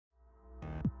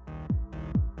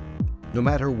No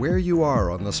matter where you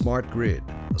are on the smart grid,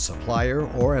 a supplier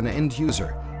or an end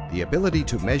user, the ability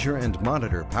to measure and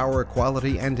monitor power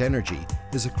quality and energy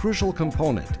is a crucial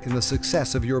component in the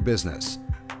success of your business.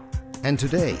 And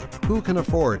today, who can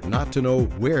afford not to know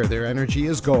where their energy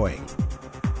is going?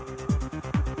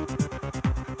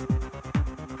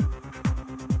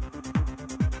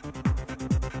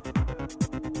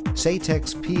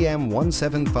 SATEC'S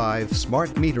PM17X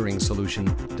smart metering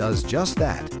solution does just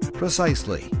that,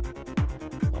 precisely.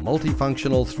 A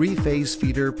multifunctional three-phase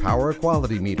feeder power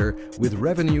quality meter with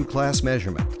revenue class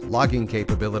measurement, logging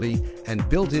capability, and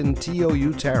built-in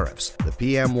TOU tariffs, the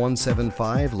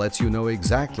PM17X lets you know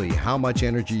exactly how much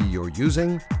energy you're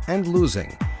using and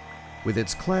losing. With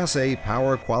its Class A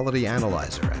power quality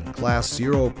analyzer and Class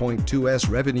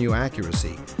 0.2S revenue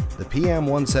accuracy, the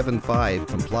PM17X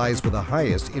complies with the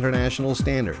highest international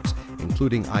standards,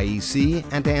 including IEEE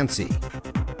and ANSI.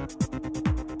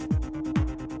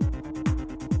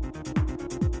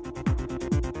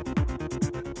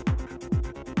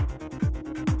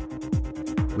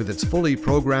 With its fully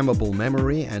programmable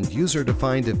memory and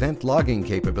user-defined event logging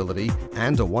capability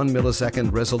and a 1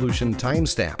 millisecond resolution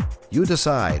timestamp, you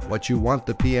decide what you want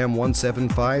the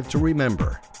PM17X to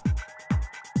remember.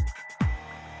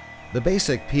 The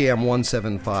basic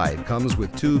PM17X comes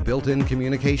with 2 built-in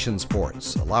communications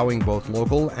ports, allowing both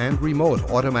local and remote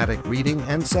automatic reading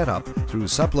and setup through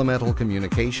supplemental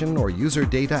communication or user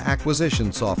data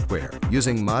acquisition software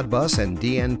using Modbus and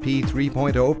DNP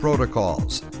 3.0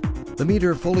 protocols. The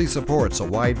meter fully supports a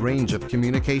wide range of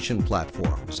communication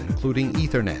platforms, including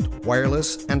Ethernet,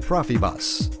 wireless, and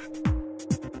Profibus.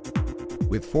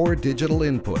 With 4 digital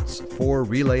inputs, 4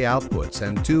 relay outputs,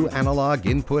 and 2 analog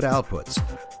input-outputs,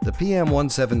 the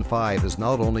PM17X is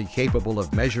not only capable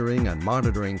of measuring and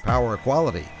monitoring power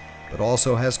quality, but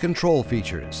also has control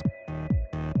features.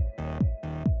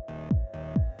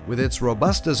 With its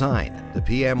robust design, the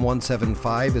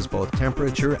PM17X is both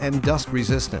temperature and dust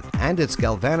resistant, and its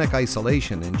galvanic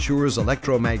isolation ensures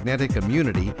electromagnetic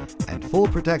immunity and full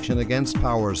protection against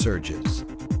power surges.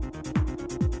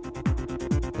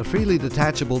 The freely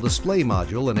detachable display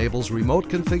module enables remote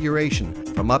configuration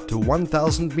from up to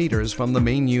 1,000 meters from the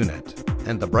main unit,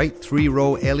 and the bright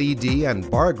 3-row LED and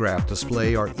bar graph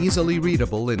display are easily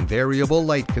readable in variable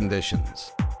light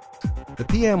conditions. The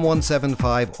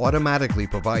PM17X automatically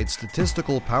provides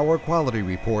statistical power quality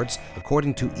reports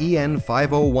according to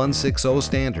EN50160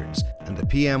 standards and the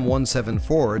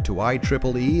PM174 to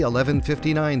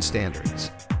IEEE1159 standards.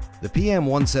 The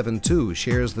PM172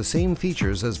 shares the same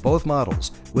features as both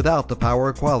models without the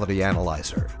power quality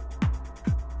analyzer.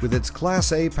 With its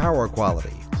Class A power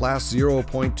quality, Class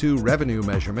 0.2 revenue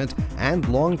measurement, and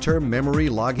long-term memory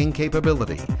logging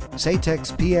capability,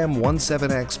 SATEC'S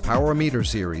PM17X Power Meter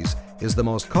Series is the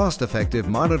most cost-effective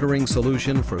monitoring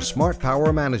solution for smart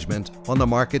power management on the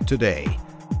market today.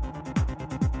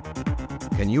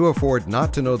 Can you afford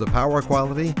not to know the power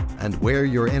quality and where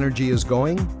your energy is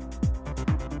going?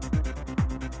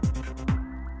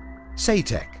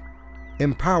 SATEC,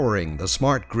 empowering the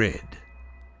smart grid.